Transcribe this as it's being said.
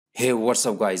Hey, what's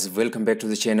up guys, welcome back to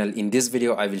the channel. In this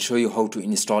video I will show you how to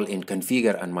install and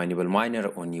configure unMineable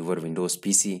miner on your Windows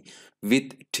PC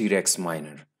with T-Rex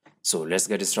miner. So let's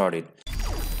get started.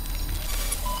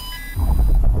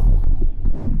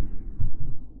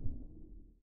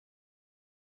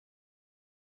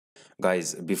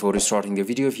 Guys, before starting the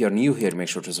video, if you are new here, make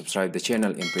sure to subscribe the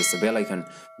channel and press the bell icon.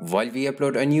 While we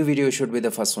upload a new video, you should be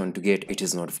the first one to get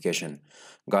its notification.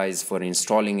 Guys, for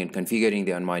installing and configuring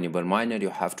the unMineable miner, you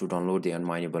have to download the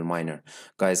unMineable miner.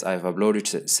 Guys, I have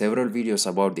uploaded several videos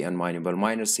about the unMineable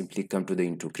miner. Simply come to the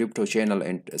Intocrypto channel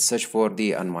and search for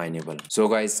the unMineable. So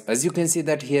guys, as you can see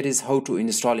that here is how to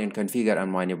install and configure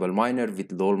unMineable miner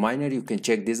with LOL miner. You can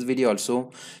check this video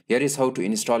also. Here is how to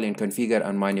install and configure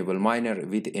unMineable miner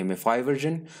with MFI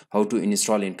version, how to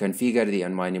install and configure the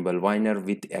unMineable miner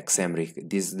with XMRig.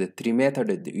 This is the three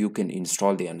methods that you can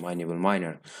install the unMineable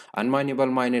miner.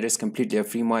 unMineable miner is completely a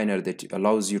free miner that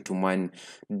allows you to mine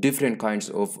different kinds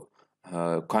of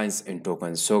coins and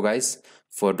tokens. So guys,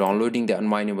 for downloading the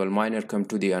unMineable miner, come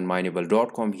to the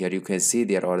unmineable.com. Here you can see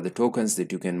there are the tokens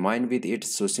that you can mine with it.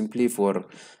 So simply for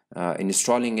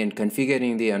installing and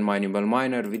configuring the unMineable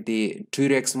miner with the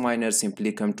T-Rex miner,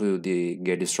 simply come to the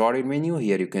get started menu.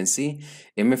 Here you can see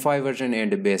MFI version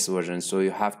and the base version. So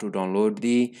you have to download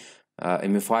the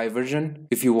MFI version.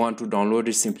 If you want to download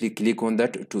it, simply click on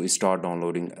that to start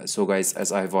downloading. So guys,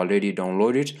 as I have already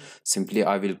downloaded, simply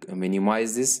I will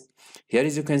minimize this. Here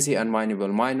as you can see,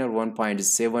 unMineable miner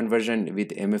 1.7 version with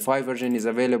MFI version is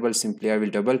available. Simply I will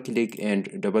double click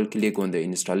on the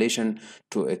installation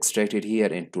to extract it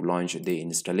here and to launch the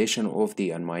installation of the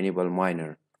unMineable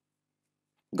miner.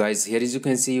 Guys, here as you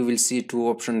can see, you will see two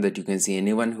options that you can see.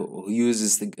 Anyone who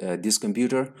uses this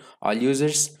computer, all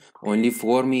users. Only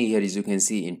for me, here as you can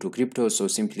see, Intocrypto. So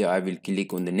simply I will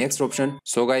click on the next option.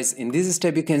 So guys, in this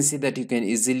step you can see that you can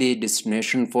easily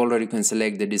destination folder. You can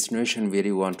select the destination where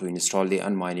you want to install the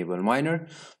unMineable miner.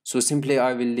 So simply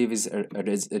I will leave it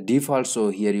as a default. So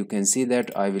here you can see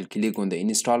that I will click on the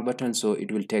install button. So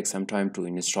it will take some time to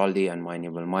install the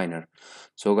unMineable miner.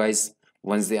 So guys,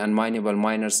 once the unMineable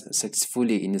miner is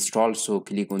successfully installed, so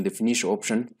click on the finish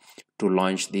option to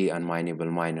launch the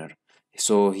unMineable miner.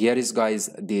 So here is guys,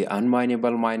 the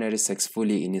unMineable miner is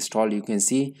successfully installed. You can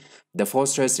see the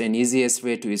fastest and easiest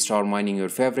way to start mining your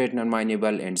favorite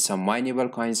unMineable and some mineable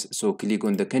coins. So click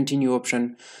on the continue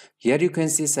option. Here you can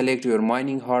see select your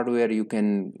mining hardware. You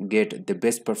can get the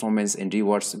best performance and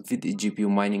rewards with GPU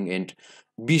mining, and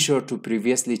be sure to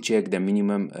previously check the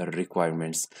minimum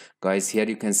requirements. Guys, here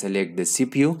you can select the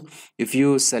CPU. If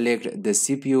you select the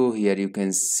CPU, here you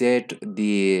can set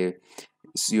your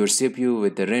CPU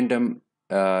with the random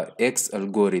X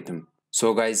algorithm.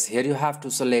 So guys, here you have to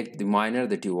select the miner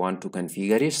that you want to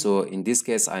configure it. So in this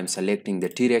case, I'm selecting the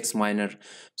T-Rex miner.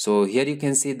 So here you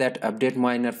can see that update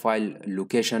miner file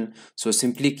location. So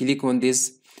simply click on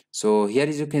this. So here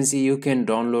as you can see, you can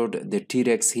download the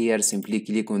T-Rex here. Simply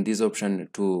click on this option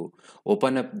to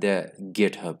open up the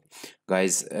GitHub.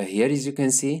 Guys, here as you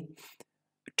can see,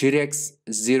 T-Rex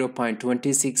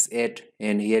 0.268,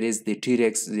 and here is the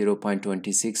T-Rex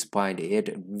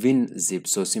 0.26.8 WinZip.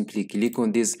 So simply click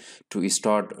on this to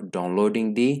start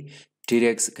downloading the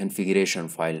T-Rex configuration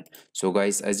file. So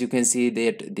guys, as you can see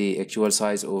that the actual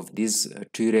size of this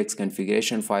T-Rex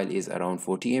configuration file is around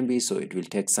 40 MB. So it will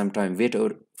take some time wait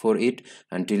for it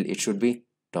until it should be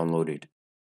downloaded.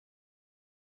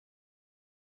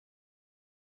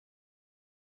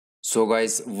 So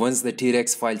guys, once the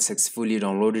T-Rex file successfully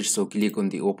downloaded, so click on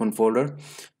the open folder.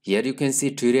 Here you can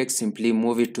see T-Rex, simply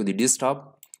move it to the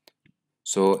desktop.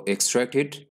 So extract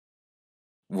it.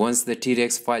 Once the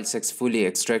T-Rex file successfully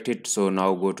extracted, so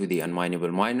now go to the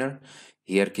unMineable miner.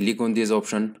 Here click on this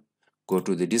option, go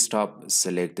to the desktop,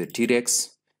 select the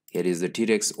T-Rex. Here is the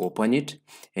T-Rex, open it,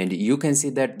 and you can see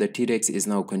that the T-Rex is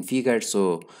now configured.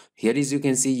 So here as you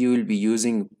can see, you will be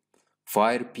using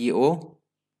FirePO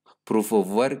proof of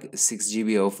work, 6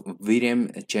 GB of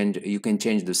VRAM. You can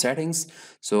change the settings.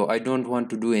 So I don't want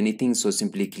to do anything, so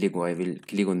simply I will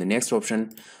click on the next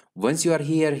option. Once you are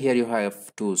here you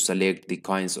have to select the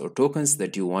coins or tokens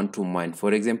that you want to mine.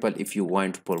 For example, if you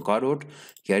want Polkadot,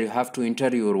 here you have to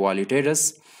enter your wallet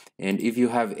address, and if you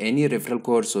have any referral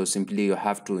code, so simply you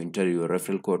have to enter your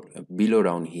referral code below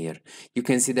down here. You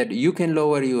can see that you can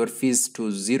lower your fees to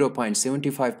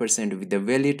 0.75% with the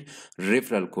valid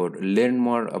referral code. Learn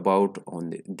more about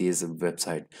on this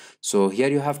website. So here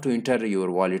you have to enter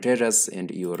your wallet address and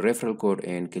your referral code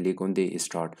and click on the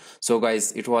start. So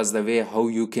guys, it was the way how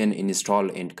you can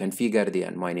install and configure the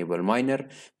unMineable miner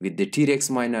with the T-Rex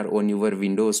miner on your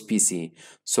Windows PC.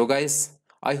 So guys,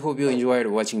 I hope you enjoyed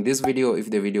watching this video.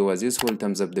 If the video was useful,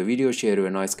 thumbs up the video, share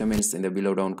your nice comments in the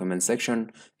below down comment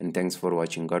section, and thanks for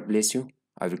watching. God bless you.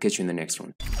 I will catch you in the next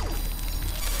one.